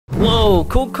Whoa,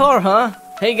 cool car, huh?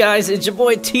 Hey guys, it's your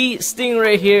boy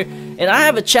TStingray here, and I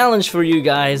have a challenge for you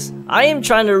guys. I am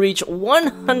trying to reach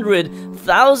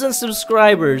 100,000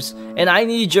 subscribers, and I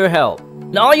need your help.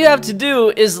 Now all you have to do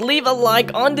is leave a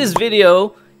like on this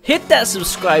video, hit that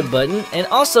subscribe button, and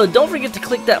also don't forget to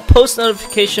click that post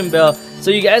notification bell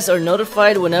so you guys are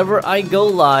notified whenever I go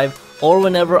live or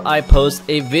whenever I post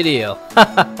a video.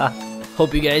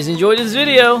 Hope you guys enjoyed this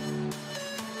video.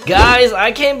 Guys,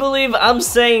 I can't believe I'm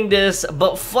saying this,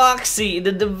 but Foxy,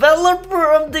 the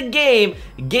developer of the game,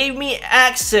 gave me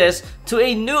access to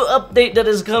a new update that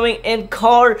is coming in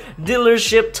Car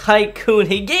Dealership Tycoon.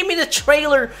 He gave me the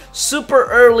trailer super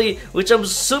early, which I'm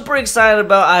super excited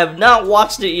about. I have not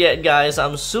watched it yet, guys.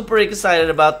 I'm super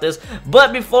excited about this.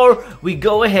 But before we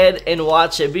go ahead and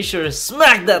watch it, be sure to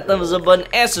smack that thumbs up button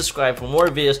and subscribe for more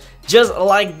videos just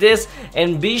like this,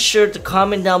 and be sure to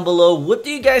comment down below, what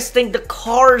do you guys think the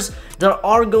cars that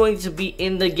are going to be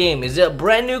in the game? Is it a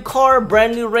brand new car,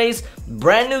 brand new race,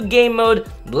 brand new game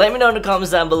mode? Let me know in the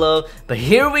comments down below. But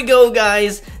here we go,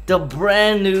 guys, the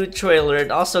brand new trailer.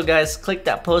 And also, guys, click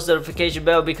that post notification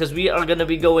bell because we are gonna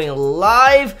be going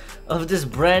live of this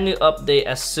brand new update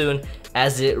as soon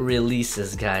as it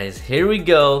releases, guys. Here we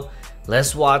go.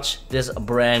 Let's watch this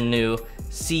brand new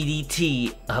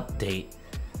CDT update.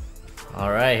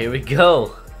 Alright, here we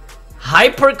go.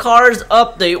 Hypercars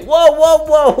update. Whoa, whoa,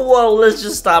 whoa, whoa. Let's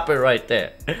just stop it right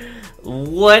there.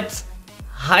 What?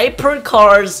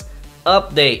 Hypercars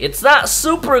update. It's not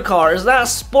supercars, it's not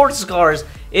sports cars.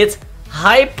 It's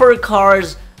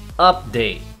Hypercars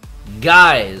update.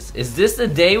 Guys, is this the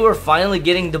day we're finally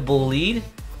getting the Bolide?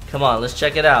 Come on, let's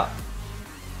check it out.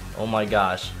 Oh my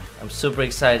gosh. I'm super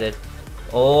excited.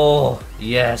 Oh,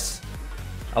 yes.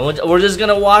 We're just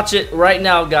gonna watch it right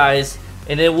now, guys,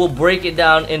 and then we'll break it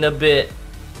down in a bit.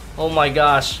 Oh my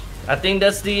gosh, I think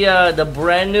that's the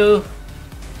brand new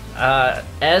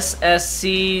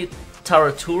SSC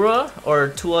Tuatara or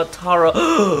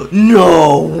Tuatara.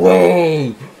 No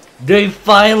way! They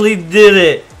finally did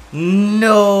it!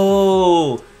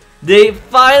 No! They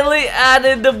finally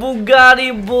added the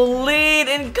Bugatti Bolide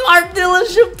in Car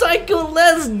Dealership Tycoon.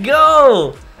 Let's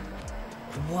go!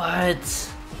 What?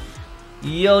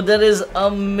 Yo, that is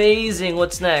amazing.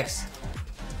 What's next?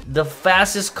 The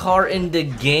fastest car in the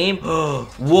game?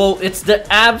 Whoa, it's the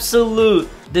Absolute.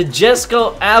 The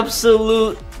Jesko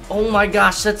Absolute. Oh my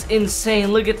gosh, that's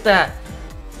insane. Look at that.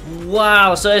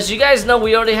 Wow. So as you guys know,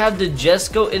 we already have the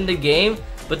Jesko in the game,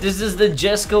 but this is the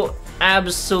Jesko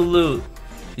Absolute.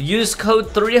 Use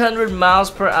code 300 miles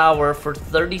per hour for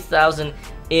 30,000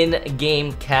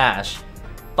 in-game cash.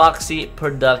 Foxy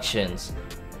Productions.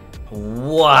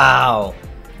 Wow,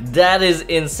 that is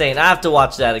insane. I have to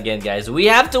watch that again, guys. We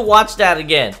have to watch that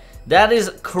again. That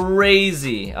is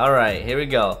crazy. All right, here we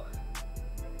go.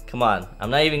 Come on, I'm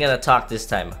not even gonna talk this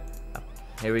time.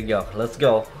 Here we go. Let's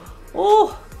go.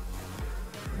 Oh,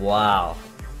 wow,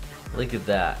 look at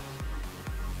that.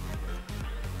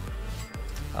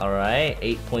 All right,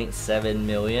 8.7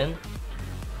 million.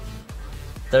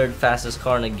 Third fastest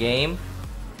car in the game,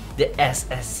 the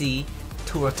SSC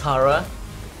Tuatara.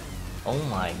 Oh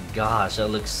my gosh, that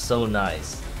looks so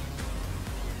nice.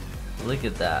 Look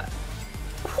at that.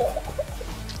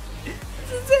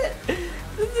 This is it.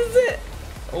 This is it.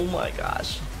 Oh my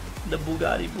gosh. The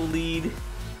Bugatti Bolide.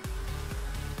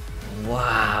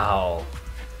 Wow.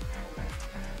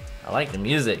 I like the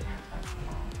music.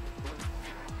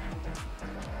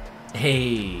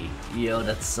 Hey, yo,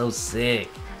 that's so sick.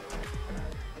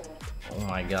 Oh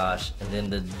my gosh. And then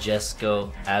the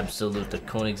Jesko Absolute, the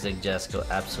Koenigsegg Jesko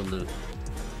Absolute.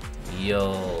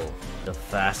 Yo, the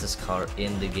fastest car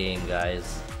in the game,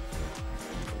 guys.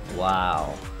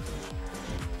 Wow.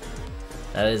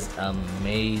 That is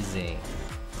amazing.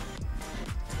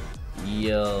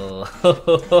 Yo.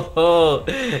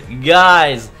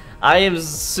 Guys, I am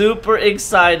super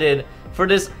excited for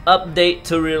this update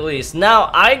to release.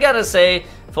 Now, I gotta say,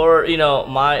 for, you know,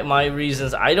 my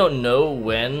reasons, I don't know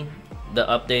when the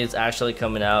update is actually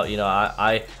coming out. You know,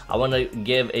 I want to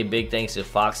give a big thanks to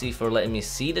Foxy for letting me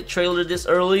see the trailer this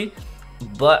early,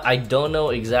 but I don't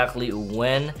know exactly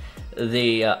when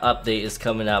the update is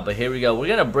coming out. But here we go. We're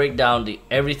gonna break down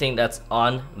everything that's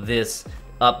on this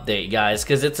update, guys,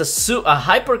 because it's a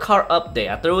hypercar update.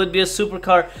 I thought it would be a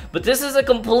supercar, but this is a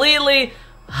completely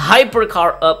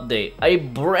hypercar update. A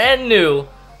brand new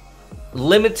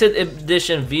limited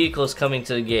edition vehicles coming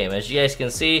to the game. As you guys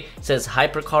can see, it says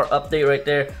Hypercar update right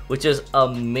there, which is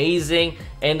amazing.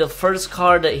 And the first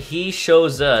car that he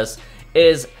shows us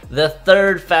is the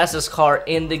third fastest car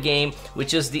in the game,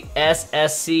 which is the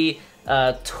SSC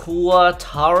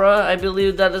Tuatara, I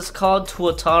believe that is called,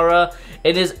 Tuatara.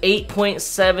 It is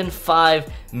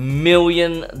 $8.75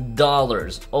 million.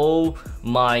 Oh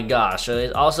my gosh. So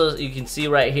it also, you can see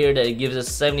right here that it gives us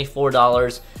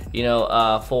 $74, you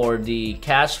know, for the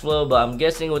cash flow, but I'm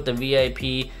guessing with the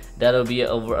VIP that'll be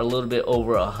over a little bit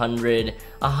over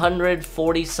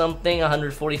 140 something,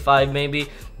 145 maybe.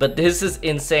 But this is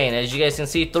insane. As you guys can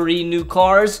see, 3 new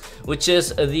cars, which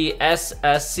is the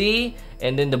SSC,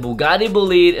 and then the Bugatti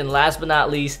Bolide, and last but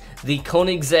not least, the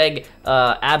Koenigsegg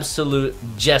Absolute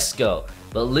Jesko.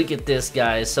 But look at this,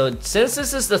 guys. So since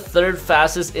this is the 3rd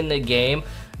fastest in the game,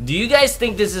 do you guys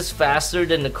think this is faster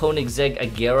than the Koenigsegg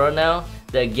Agera now?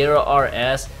 The Agera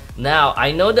RS? Now,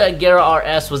 I know the Agera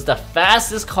RS was the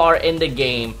fastest car in the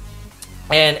game,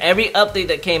 and every update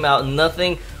that came out,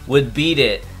 nothing would beat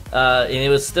it. And it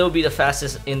would still be the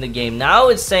fastest in the game. Now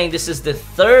it's saying this is the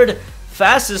 3rd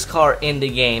fastest car in the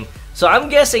game. So I'm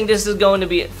guessing this is going to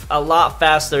be a lot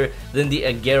faster than the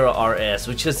Agera RS,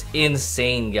 which is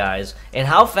insane, guys. And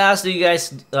how fast do you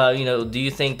guys, you know, do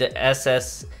you think the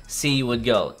SSC would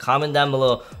go? Comment down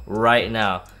below right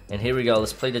now. And here we go.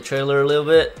 Let's play the trailer a little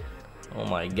bit. Oh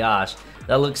my gosh,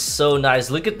 that looks so nice.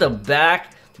 Look at the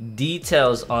back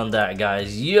details on that,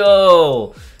 guys.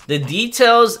 Yo, the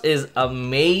details is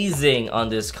amazing on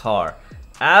this car.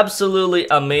 Absolutely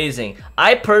amazing.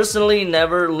 I personally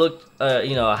never looked,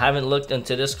 you know, I haven't looked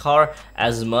into this car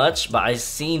as much, but I've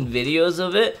seen videos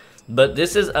of it. But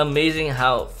this is amazing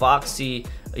how Foxy,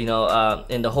 you know,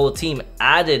 and the whole team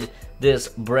added this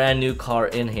brand new car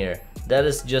in here. That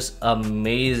is just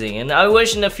amazing, and I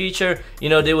wish in the future, you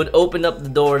know, they would open up the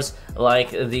doors like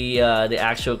the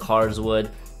actual cars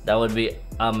would. That would be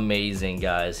amazing,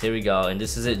 guys. Here we go, and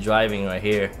this is it driving right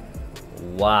here.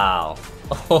 Wow.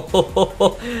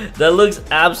 That looks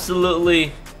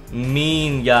absolutely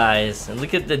mean, guys, and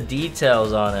look at the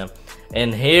details on him.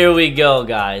 And here we go,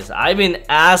 guys. I've been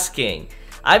asking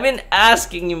and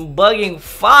bugging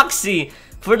Foxy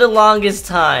for the longest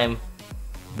time.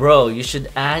 Bro, you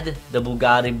should add the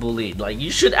Bugatti Bolide. Like,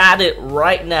 you should add it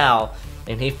right now.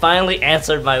 And he finally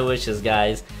answered my wishes,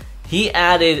 guys. He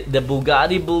added the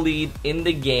Bugatti Bolide in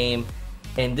the game.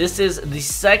 And this is the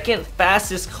 2nd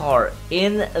fastest car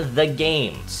in the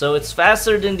game. So it's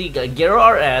faster than the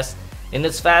Agera RS, and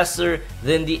it's faster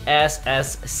than the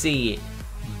SSC.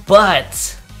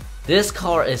 But this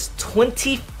car is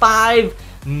 $25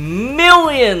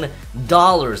 million,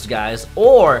 guys,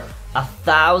 or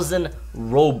 1,000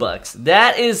 Robux.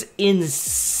 That is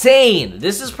insane.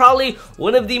 This is probably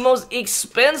one of the most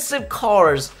expensive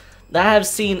cars that I have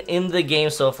seen in the game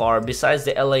so far, besides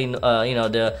the LA, you know,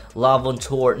 the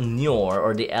L'Aventure Noir,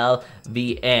 or the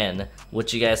LVN,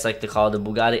 which you guys like to call the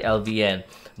Bugatti LVN.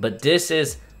 But this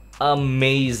is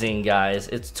amazing, guys.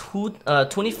 It's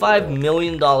 $25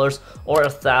 million or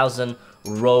 1,000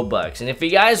 Robux. And if you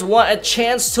guys want a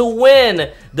chance to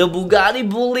win the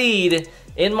Bugatti Bolide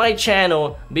in my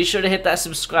channel, be sure to hit that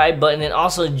subscribe button and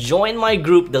also join my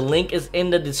group. The link is in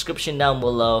the description down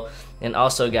below. And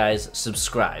also, guys,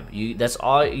 subscribe. That's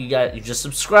all you got. You just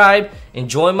subscribe and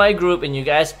join my group, and you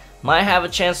guys might have a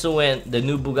chance to win the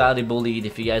new Bugatti Bolide.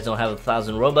 If you guys don't have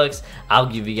 1,000 Robux, I'll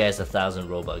give you guys 1,000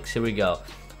 Robux. Here we go.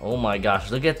 Oh my gosh,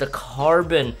 look at the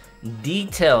carbon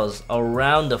details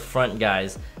around the front,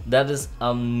 guys. That is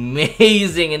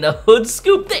amazing. And the hood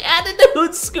scoop, they added the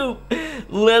hood scoop.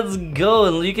 Let's go.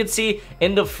 And you can see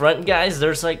in the front, guys,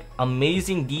 there's like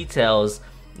amazing details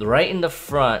right in the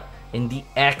front, and the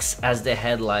X as the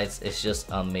headlights is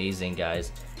just amazing,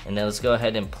 guys. And then let's go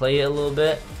ahead and play it a little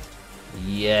bit.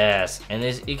 Yes, and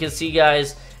as you can see,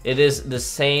 guys, it is the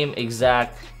same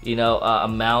exact, you know,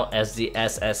 amount as the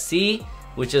SSC,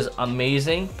 which is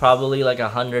amazing. Probably like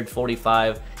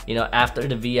 145, you know, after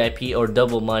the VIP or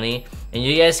double money. And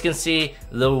you guys can see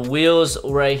the wheels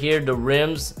right here, the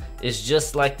rims is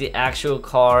just like the actual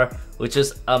car, which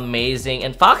is amazing.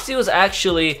 And Foxy was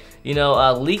actually, you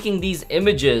know, leaking these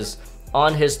images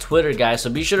on his Twitter, guys, so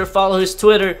be sure to follow his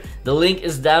Twitter. The link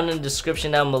is down in the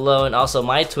description down below, and also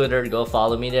my Twitter. Go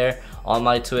follow me there on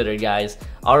my Twitter, guys.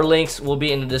 Our links will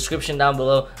be in the description down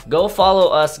below. Go follow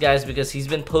us, guys, because he's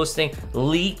been posting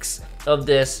leaks of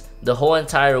this the whole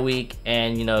entire week.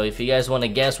 And you know, if you guys want to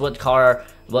guess what cars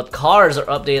or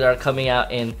update are coming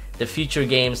out in the future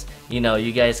games, you know,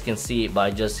 you guys can see it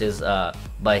by just his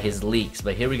leaks.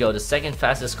 But here we go, the 2nd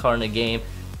fastest car in the game,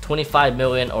 25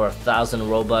 million or 1,000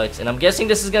 Robux. And I'm guessing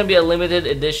this is gonna be a limited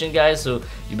edition, guys, so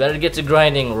you better get to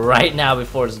grinding right now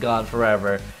before it's gone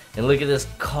forever. And look at this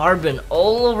carbon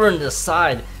all over on the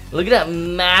side. Look at that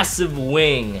massive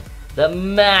wing, that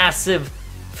massive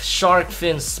shark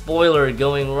fin spoiler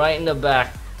going right in the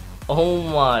back. Oh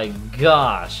my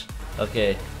gosh,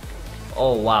 Okay.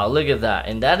 Oh wow, look at that.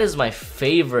 And that is my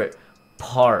favorite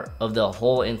part of the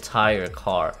whole entire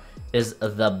car, is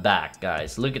the back,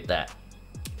 guys. Look at that.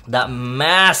 That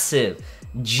massive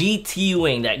GT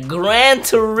wing, that Gran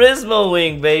Turismo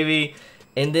wing, baby.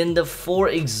 And then the 4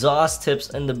 exhaust tips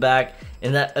in the back,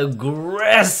 and that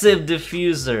aggressive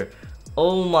diffuser.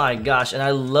 Oh my gosh. And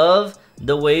I love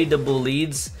the way the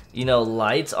Bolide's, you know,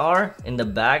 lights are in the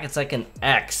back. It's like an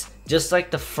X, just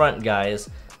like the front, guys.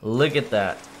 Look at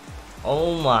that.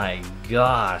 Oh my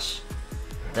gosh,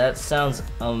 that sounds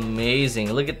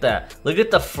amazing. Look at that. Look at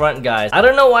the front, guys. I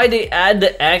don't know why they add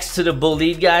the X to the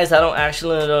Bolide, guys. I don't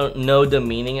actually know the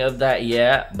meaning of that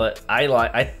yet, but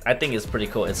I think it's pretty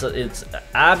cool. It's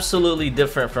absolutely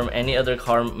different from any other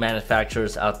car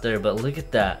manufacturers out there, but look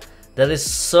at that. That is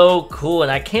so cool,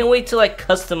 and I can't wait to like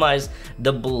customize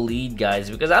the Bolide, guys,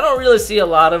 because I don't really see a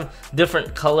lot of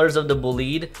different colors of the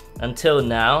Bolide until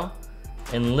now.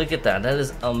 And look at that, that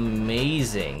is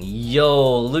amazing.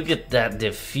 Yo, look at that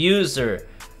diffuser.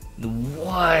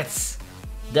 What?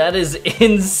 That is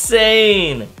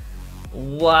insane.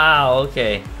 Wow,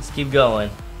 okay, let's keep going.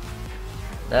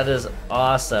 That is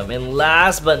awesome. And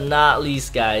last but not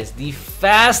least, guys, the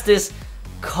fastest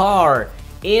car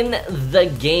in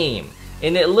the game.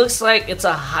 And it looks like it's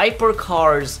a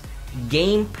Hypercar's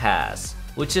Game Pass,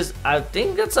 which is, I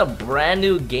think that's a brand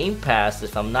new Game Pass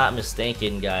if I'm not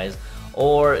mistaken, guys.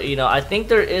 Or, you know, I think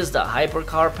there is the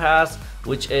Hypercar Pass,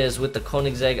 which is with the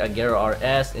Koenigsegg Agera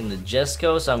RS in the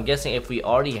Jesko. So I'm guessing if we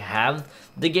already have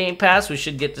the Game Pass, we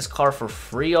should get this car for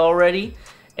free already.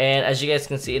 And as you guys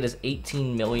can see, it is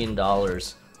 $18 million.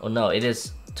 Oh no, it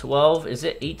is 12. Is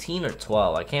it 18 or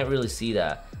 12? I can't really see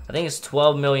that. I think it's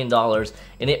 $12 million,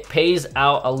 and it pays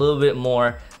out a little bit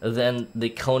more than the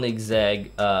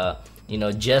Koenigsegg you know,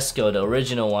 Jesko, the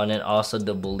original one, and also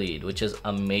the Bolide, which is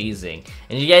amazing.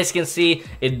 And you guys can see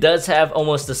it does have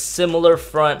almost a similar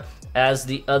front as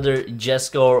the other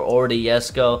Jesko or the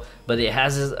Jesko, but it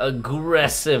has this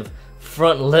aggressive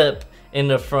front lip in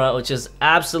the front, which is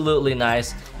absolutely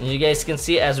nice. And you guys can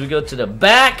see as we go to the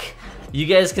back, you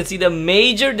guys can see the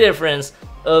major difference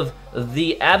of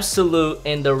the Absolute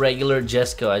and the regular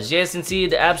Jesko. As you guys can see,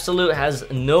 the Absolute has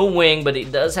no wing, but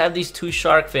it does have these 2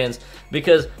 shark fins,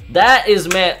 because that is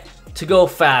meant to go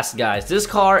fast, guys. This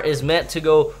car is meant to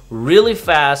go really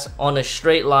fast on a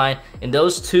straight line, and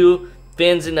those 2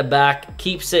 fins in the back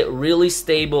keeps it really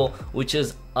stable, which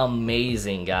is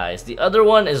amazing, guys. The other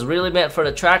one is really meant for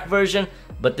the track version,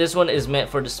 but this one is meant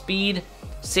for the speed.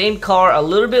 Same car, a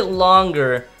little bit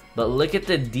longer, but look at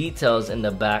the details in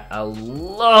the back. I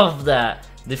love that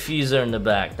diffuser in the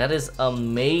back. That is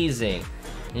amazing.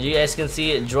 And you guys can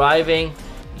see it driving.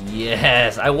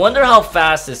 Yes, I wonder how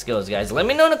fast this goes, guys. Let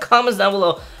me know in the comments down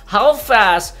below, how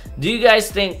fast do you guys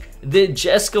think the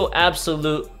Jesko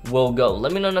Absolute will go?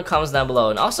 Let me know in the comments down below,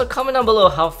 and also comment down below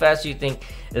how fast you think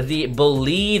the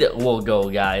Bolide will go,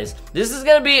 guys. This is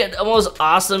gonna be the most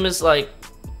awesomest like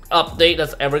update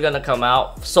that's ever gonna come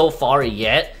out so far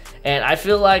yet, and I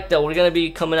feel like that we're gonna be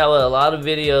coming out with a lot of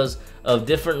videos of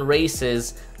different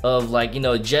races of, like, you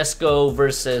know, Jesko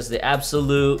versus the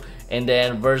Absolute, and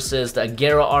then versus the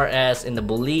Agera RS and the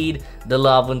Bolide, the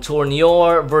L'Aventure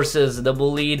Noir versus the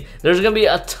Bolide. There's gonna be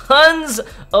a tons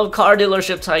of car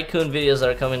dealership tycoon videos that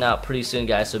are coming out pretty soon,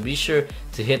 guys, so be sure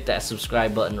to hit that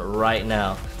subscribe button right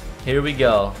now. Here we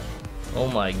go. Oh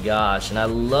my gosh, and I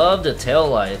love the tail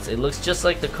lights. It looks just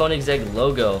like the Koenigsegg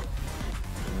logo.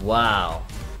 Wow.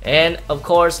 And of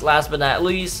course, last but not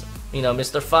least, you know,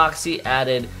 Mr. Foxy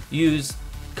added use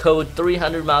code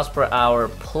 300 miles per hour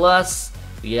plus.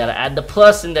 You gotta add the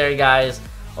plus in there, guys,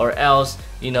 or else,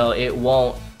 you know, it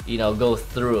won't, you know, go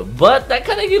through. But that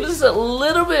kind of gives us a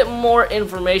little bit more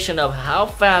information of how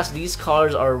fast these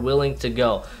cars are willing to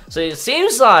go. So it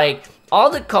seems like all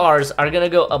the cars are gonna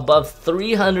go above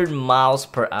 300 miles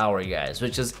per hour, guys,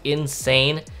 which is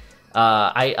insane.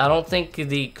 I don't think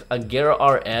the Agera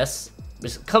RS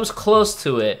comes close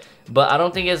to it, but I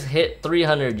don't think it's hit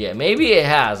 300 yet. Maybe it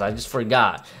has, I just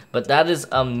forgot. But that is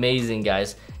amazing,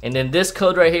 guys. And then this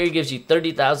code right here gives you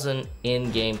 30,000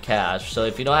 in-game cash. So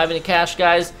if you don't have any cash,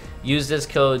 guys, use this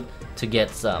code to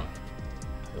get some.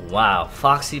 Wow,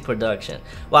 Foxy Production.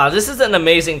 Wow, this is an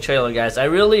amazing trailer, guys. I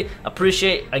really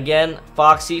appreciate, again,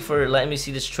 Foxy for letting me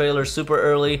see this trailer super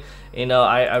early. You know,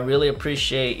 I really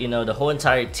appreciate, you know, the whole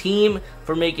entire team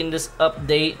for making this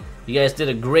update. You guys did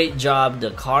a great job.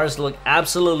 The cars look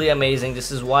absolutely amazing.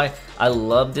 This is why I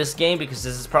love this game, because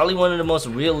this is probably one of the most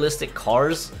realistic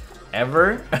cars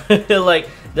ever. Like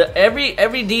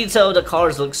every detail of the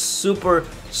cars looks super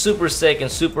sick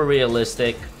and super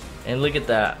realistic. And look at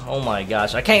that. Oh my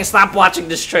gosh. I can't stop watching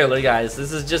this trailer, guys.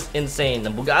 This is just insane. The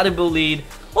Bugatti Bolide.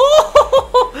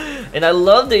 Oh! And I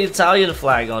love the Italian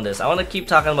flag on this. I want to keep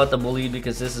talking about the Bolide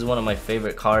because this is one of my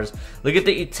favorite cars. Look at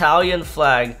the Italian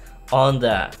flag on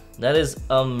that. That is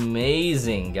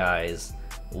amazing, guys.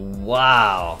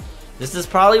 Wow. This is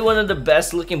probably one of the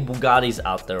best looking Bugattis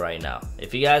out there right now.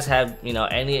 If you guys have, you know,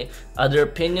 any other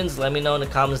opinions, let me know in the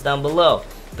comments down below.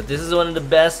 But this is one of the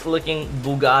best looking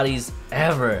Bugattis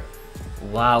ever.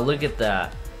 Wow, look at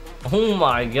that. Oh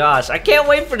my gosh, I can't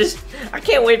wait for this. I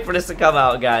can't wait for this to come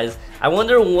out, guys. I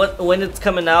wonder when it's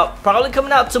coming out. Probably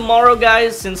coming out tomorrow,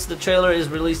 guys, since the trailer is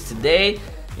released today.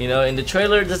 You know, in the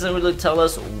trailer it doesn't really tell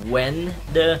us when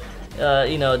the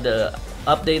you know, the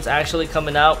update's actually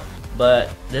coming out.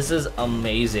 But this is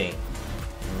amazing.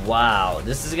 Wow,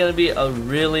 this is gonna be a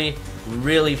really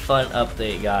fun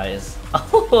update, guys.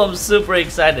 Oh, I'm super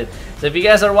excited. So if you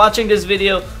guys are watching this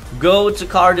video, go to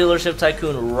Car Dealership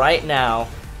Tycoon right now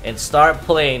and start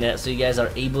playing it so you guys are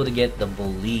able to get the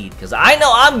Bolide, because I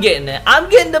know I'm getting it. I'm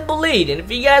getting the Bolide, and if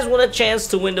you guys want a chance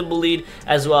to win the Bolide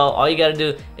as well, all you gotta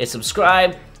do is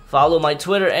subscribe, follow my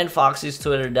Twitter and Foxy's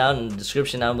Twitter down in the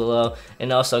description down below.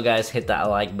 And also, guys, hit that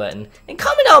like button. And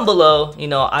comment down below, you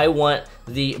know, I want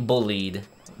the Bolide.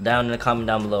 Down in the comment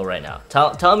down below right now.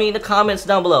 Tell me in the comments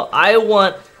down below, I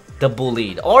want the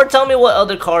Bolide. Or tell me what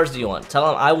other cars do you want. Tell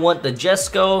them I want the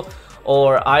Jesko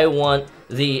or I want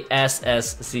the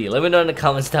SSC. Let me know in the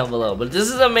comments down below. But this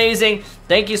is amazing.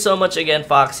 Thank you so much again,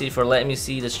 Foxy, for letting me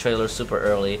see this trailer super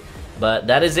early. But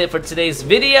that is it for today's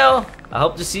video. I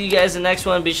hope to see you guys in the next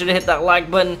one. Be sure to hit that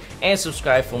like button and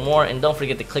subscribe for more. And don't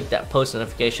forget to click that post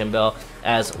notification bell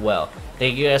as well.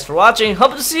 Thank you guys for watching.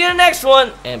 Hope to see you in the next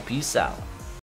one. And peace out.